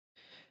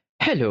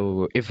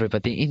Hello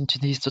everybody, in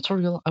today's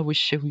tutorial I will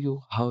show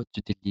you how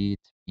to delete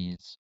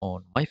meals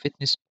on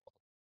MyFitnessPal.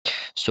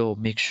 So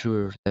make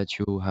sure that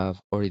you have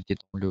already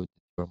downloaded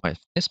your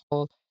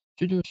MyFitnessPal.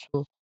 To do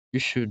so, you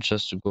should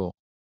just go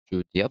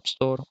to the App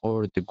Store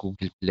or the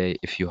Google Play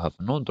if you have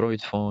an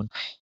Android phone.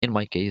 In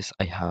my case,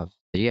 I have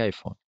the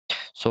iPhone.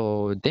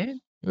 So then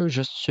you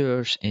just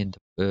search in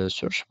the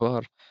search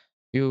bar,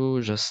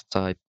 you just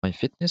type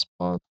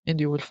MyFitnessPal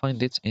and you will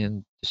find it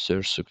in the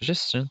search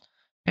suggestion,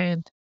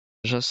 and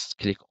just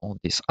click on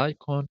this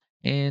icon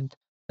and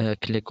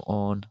click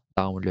on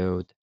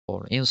download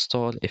or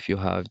install if you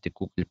have the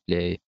Google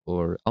Play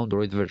or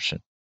Android version.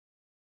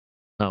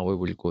 Now we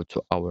will go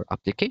to our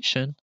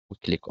application. We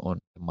click on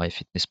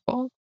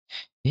MyFitnessPal.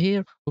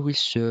 Here we will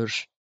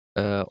search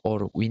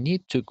or we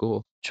need to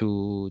go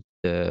to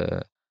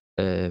the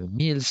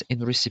meals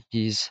and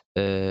recipes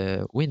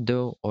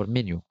window or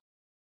menu.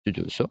 To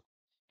do so,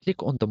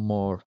 click on the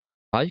more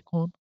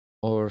icon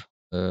or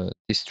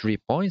these 3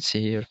 points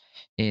here,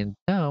 and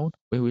down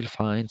we will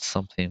find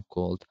something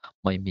called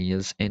my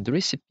meals and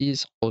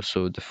recipes,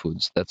 also the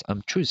foods that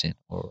I'm choosing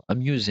or I'm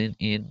using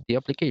in the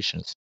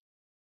applications.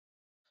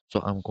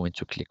 So I'm going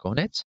to click on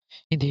it,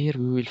 and here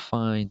we will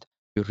find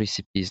your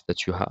recipes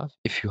that you have.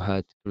 If you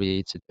had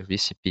created a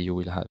recipe, you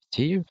will have it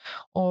here,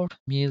 or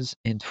meals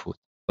and food.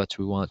 But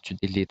we want to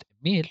delete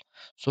a meal,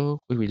 so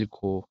we will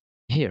go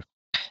here.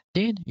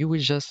 Then you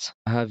will just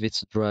have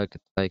it dragged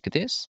like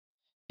this,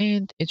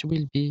 and it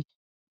will be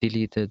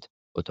deleted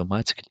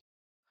automatically.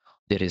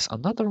 There is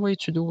another way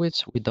to do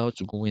it without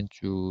going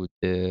to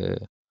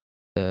the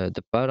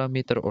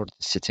parameter or the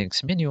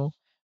settings menu.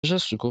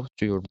 Just go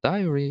to your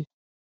diary,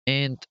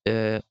 and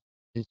let's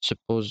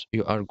suppose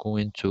you are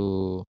going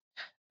to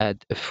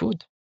add a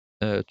food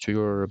to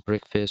your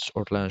breakfast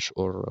or lunch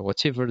or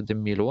whatever the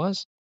meal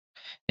was,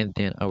 and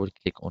then I will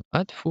click on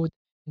add food,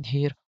 and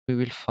here we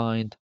will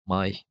find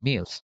my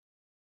meals.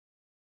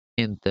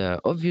 And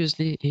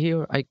obviously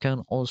here I can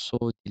also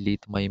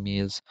delete my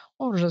meals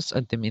or just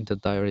add them in the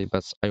diary,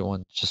 but I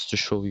want just to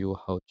show you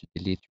how to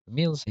delete your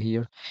meals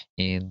here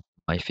in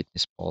my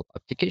MyFitnessPal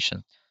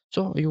application.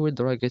 So you will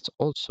drag it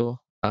also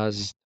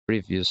as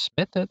previous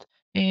method,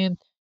 and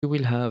you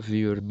will have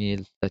your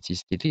meal that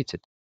is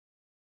deleted.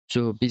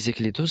 So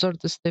basically those are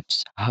the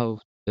steps how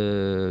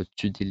to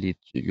delete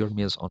your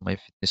meals on my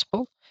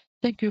MyFitnessPal.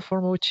 Thank you for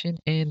watching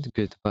and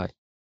goodbye.